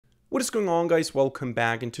What is going on, guys? Welcome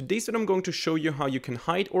back. In today's video I'm going to show you how you can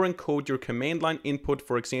hide or encode your command line input,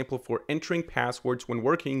 for example for entering passwords when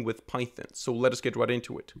working with Python. So let us get right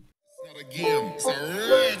into it. It's not a game, it's a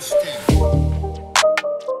rich thing.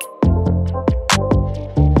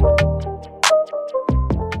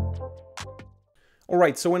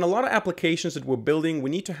 Alright, so in a lot of applications that we're building, we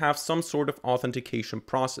need to have some sort of authentication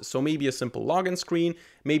process. So maybe a simple login screen,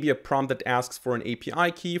 maybe a prompt that asks for an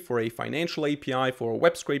API key, for a financial API, for a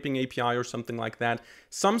web scraping API or something like that.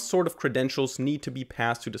 Some sort of credentials need to be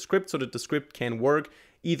passed to the script so that the script can work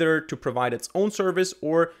either to provide its own service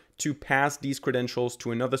or to pass these credentials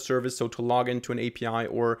to another service, so to log into an API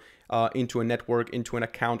or into a network, into an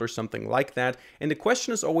account or something like that. And the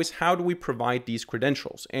question is always, how do we provide these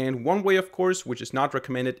credentials? And one way, of course, which is not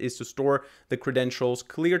recommended, is to store the credentials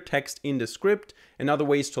clear text in the script. Another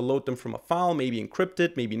way is to load them from a file, maybe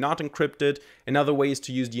encrypted, maybe not encrypted. Another way is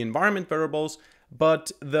to use the environment variables.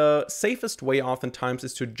 But the safest way oftentimes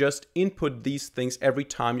is to just input these things every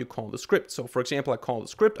time you call the script. So for example, I call the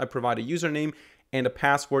script, I provide a username and a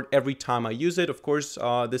password every time I use it. Of course,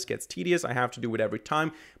 this gets tedious. I have to do it every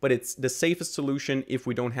time, but it's the safest solution if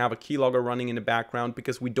we don't have a keylogger running in the background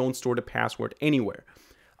because we don't store the password anywhere.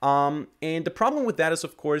 And the problem with that is,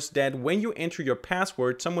 of course, that when you enter your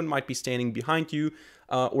password, someone might be standing behind you,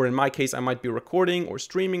 or in my case, I might be recording or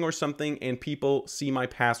streaming or something, and people see my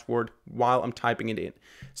password while I'm typing it in.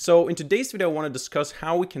 So in today's video, I want to discuss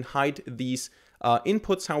how we can hide these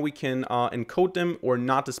inputs, how we can encode them or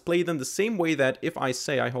not display them the same way that if I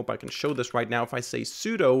say, I hope I can show this right now, if I say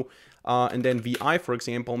sudo and then vi, for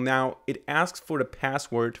example, now it asks for the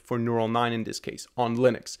password for Neural 9 in this case on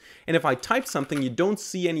Linux. And if I type something, you don't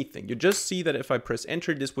see anything. You just see that if I press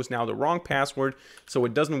enter, this was now the wrong password, so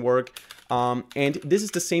it doesn't work. And this is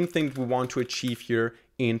the same thing we want to achieve here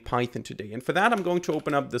in Python today. And for that, I'm going to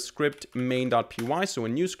open up the script main.py, so a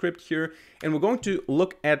new script here. And we're going to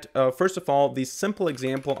look at, first of all, the simple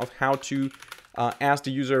example of how to ask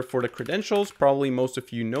the user for the credentials. Probably most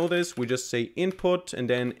of you know this. We just say input and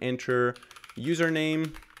then enter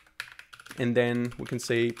username. And then we can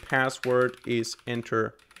say password is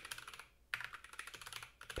enter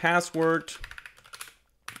password.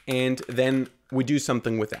 And then we do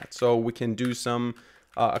something with that. So we can do some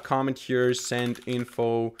a comment here, send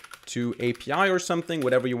info to API or something,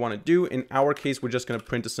 whatever you want to do. In our case, we're just going to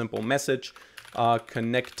print a simple message,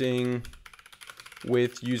 connecting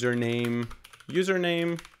with username,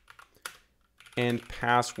 and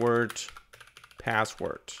password,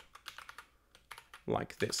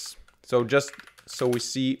 like this. So just so we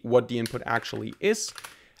see what the input actually is.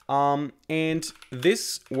 And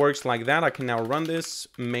this works like that. I can now run this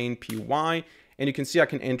main py. And you can see I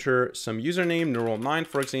can enter some username, Neural 9,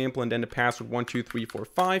 for example, and then the password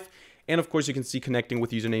 12345. And of course, you can see connecting with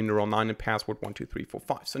username Neural 9 and password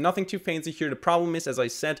 12345. So nothing too fancy here. The problem is, as I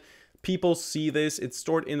said, people see this. It's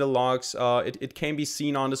stored in the logs. It can be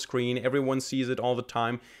seen on the screen. Everyone sees it all the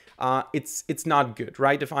time. It's not good,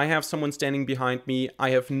 right? If I have someone standing behind me,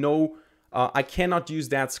 I cannot use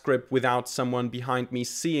that script without someone behind me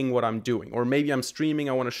seeing what I'm doing. Or maybe I'm streaming,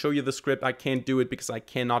 I want to show you the script, I can't do it because I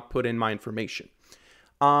cannot put in my information.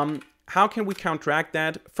 How can we counteract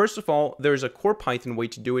that? First of all, there's a core Python way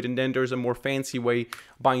to do it, and then there's a more fancy way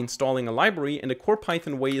by installing a library. And the core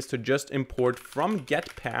Python way is to just import from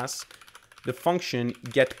getPass the function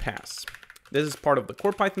getPass. This is part of the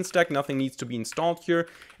core Python stack. Nothing needs to be installed here.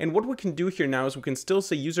 And what we can do here now is we can still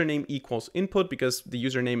say username equals input because the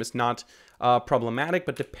username is not problematic.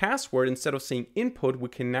 But the password, instead of saying input, we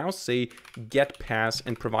can now say get pass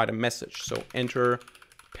and provide a message. So enter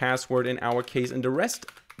password in our case, and the rest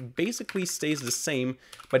basically stays the same.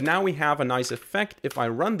 But now we have a nice effect. If I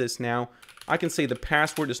run this now, I can say the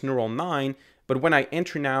password is Neural 9. But when I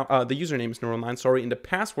enter now, the username is Neural 9, sorry, and the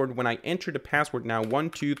password, when I enter the password now, 1,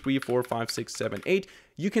 2, 3, 4, 5, 6, 7, 8,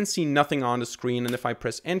 you can see nothing on the screen. And if I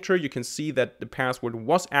press enter, you can see that the password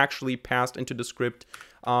was actually passed into the script.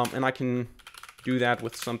 And I can do that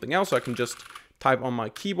with something else. So I can just type on my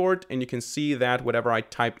keyboard, and you can see that whatever I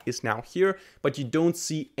typed is now here, but you don't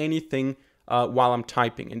see anything while I'm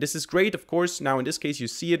typing. And this is great, of course. Now in this case, you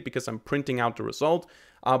see it because I'm printing out the result.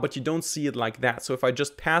 But you don't see it like that. So if I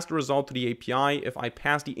just pass the result to the API, if I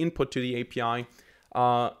pass the input to the API,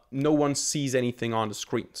 no one sees anything on the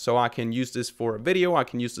screen. So I can use this for a video, I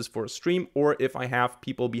can use this for a stream, or if I have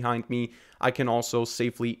people behind me, I can also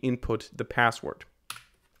safely input the password.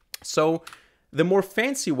 So the more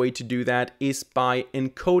fancy way to do that is by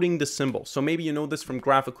encoding the symbol. So maybe you know this from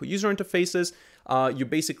graphical user interfaces. You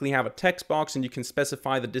basically have a text box and you can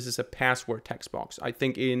specify that this is a password text box. I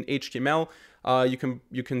think in HTML,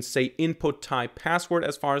 you can say input type password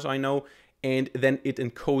as far as I know. and then it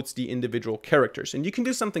encodes the individual characters. And you can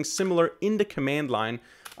do something similar in the command line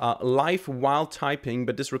live while typing,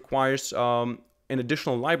 but this requires an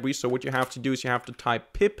additional library. So what you have to do is you have to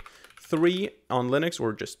type pip3 on Linux,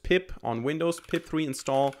 or just pip on Windows, pip3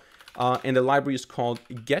 install, and the library is called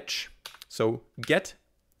getch. So get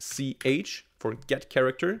ch for get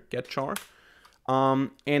character, get char.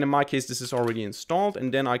 And in my case, this is already installed,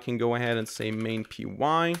 and then I can go ahead and say main py,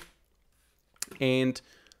 and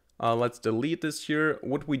let's delete this here.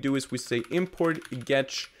 What we do is we say import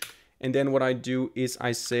getch, and then what I do is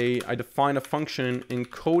I define a function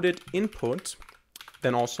encoded input,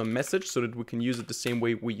 then also a message, so that we can use it the same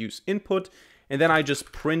way we use input, and then I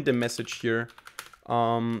just print the message here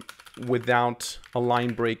without a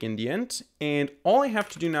line break in the end. And all I have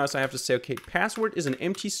to do now is I have to say, okay, password is an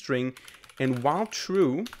empty string, and while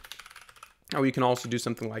true, or you can also do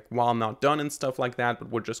something like while not done and stuff like that, but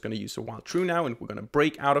we're just going to use a while true now, and we're going to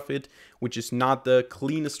break out of it, which is not the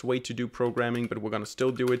cleanest way to do programming, but we're going to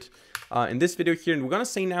still do it in this video here. And we're going to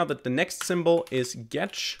say now that the next symbol is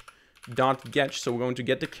getch.getch, so we're going to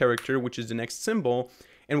get the character, which is the next symbol,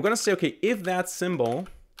 and we're going to say, okay, if that symbol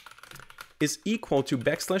is equal to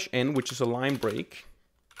 \n, which is a line break,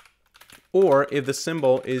 or if the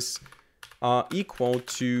symbol is equal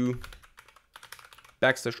to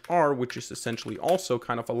 \r, which is essentially also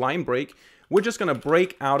kind of a line break, we're just going to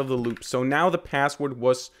break out of the loop. So now the password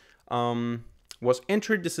was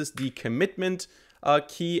entered. This is the commitment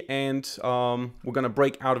key, and we're going to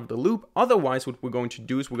break out of the loop. Otherwise, what we're going to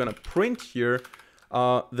do is we're going to print here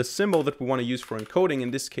the symbol that we want to use for encoding, in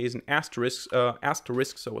this case an asterisk,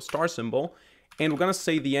 so a star symbol, and we're going to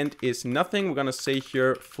say the end is nothing. We're going to say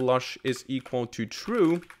here flush is equal to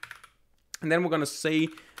true, and then we're going to say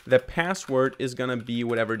the password is going to be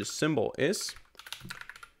whatever the symbol is,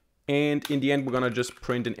 and in the end we're going to just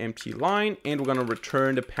print an empty line, and we're going to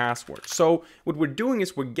return the password. So what we're doing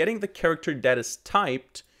is we're getting the character that is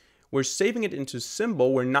typed, we're saving it into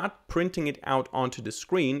symbol, we're not printing it out onto the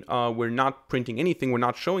screen, we're not printing anything, we're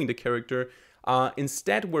not showing the character.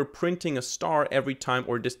 Instead, we're printing a star every time,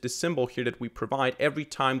 or this symbol here that we provide every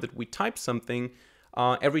time that we type something,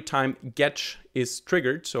 every time getch is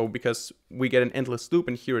triggered. So because we get an endless loop,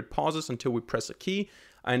 and here it pauses until we press a key,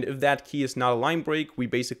 and if that key is not a line break, we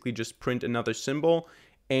basically just print another symbol,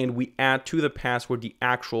 and we add to the password the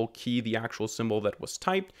actual key, the actual symbol that was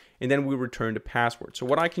typed, and then we return the password. So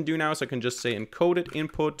what I can do now is I can just say encoded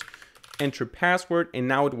input, enter password, and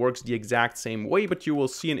now it works the exact same way, but you will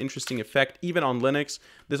see an interesting effect even on Linux.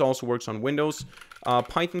 This also works on Windows.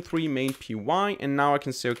 Python 3 main py, and now I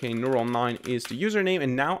can say, okay, neural9 is the username,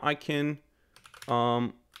 and now I can,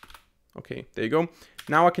 okay, there you go.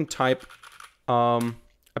 Now I can type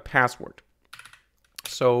a password.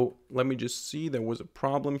 So let me just see, there was a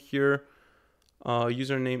problem here.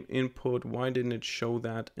 Username input, why didn't it show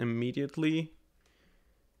that immediately?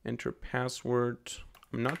 Enter password.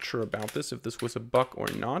 I'm not sure about this, if this was a bug or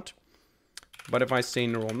not. But if I say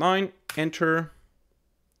neural9, enter.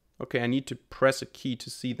 Okay, I need to press a key to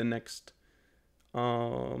see the next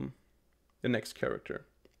character.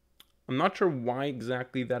 I'm not sure why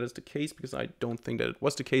exactly that is the case, because I don't think that it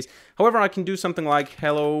was the case. However, I can do something like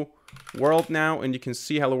hello world now, and you can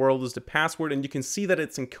see hello world is the password, and you can see that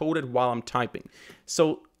it's encoded while I'm typing.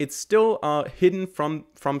 So it's still hidden from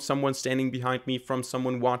someone standing behind me, from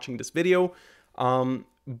someone watching this video,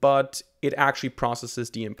 but it actually processes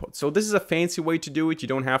the input. So this is a fancy way to do it. You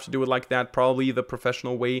don't have to do it like that. Probably the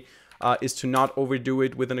professional way is to not overdo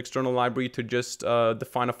it with an external library, to just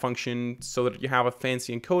define a function so that you have a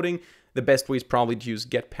fancy encoding. The best way is probably to use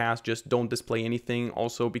getPass, just don't display anything.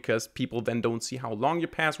 Also, because people then don't see how long your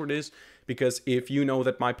password is, because if you know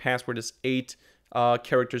that my password is 8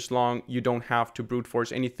 characters long, you don't have to brute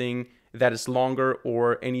force anything that is longer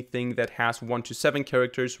or anything that has 1 to 7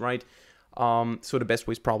 characters, right? So the best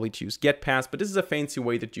way is probably to use getPass, but this is a fancy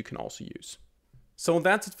way that you can also use. So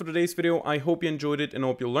that's it for today's video. I hope you enjoyed it and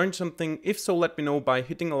hope you learned something. If so, let me know by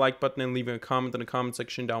hitting a like button and leaving a comment in the comment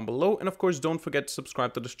section down below. And of course, don't forget to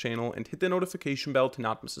subscribe to this channel and hit the notification bell to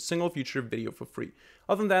not miss a single future video for free.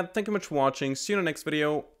 Other than that, thank you much for watching. See you in the next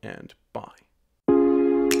video, and bye.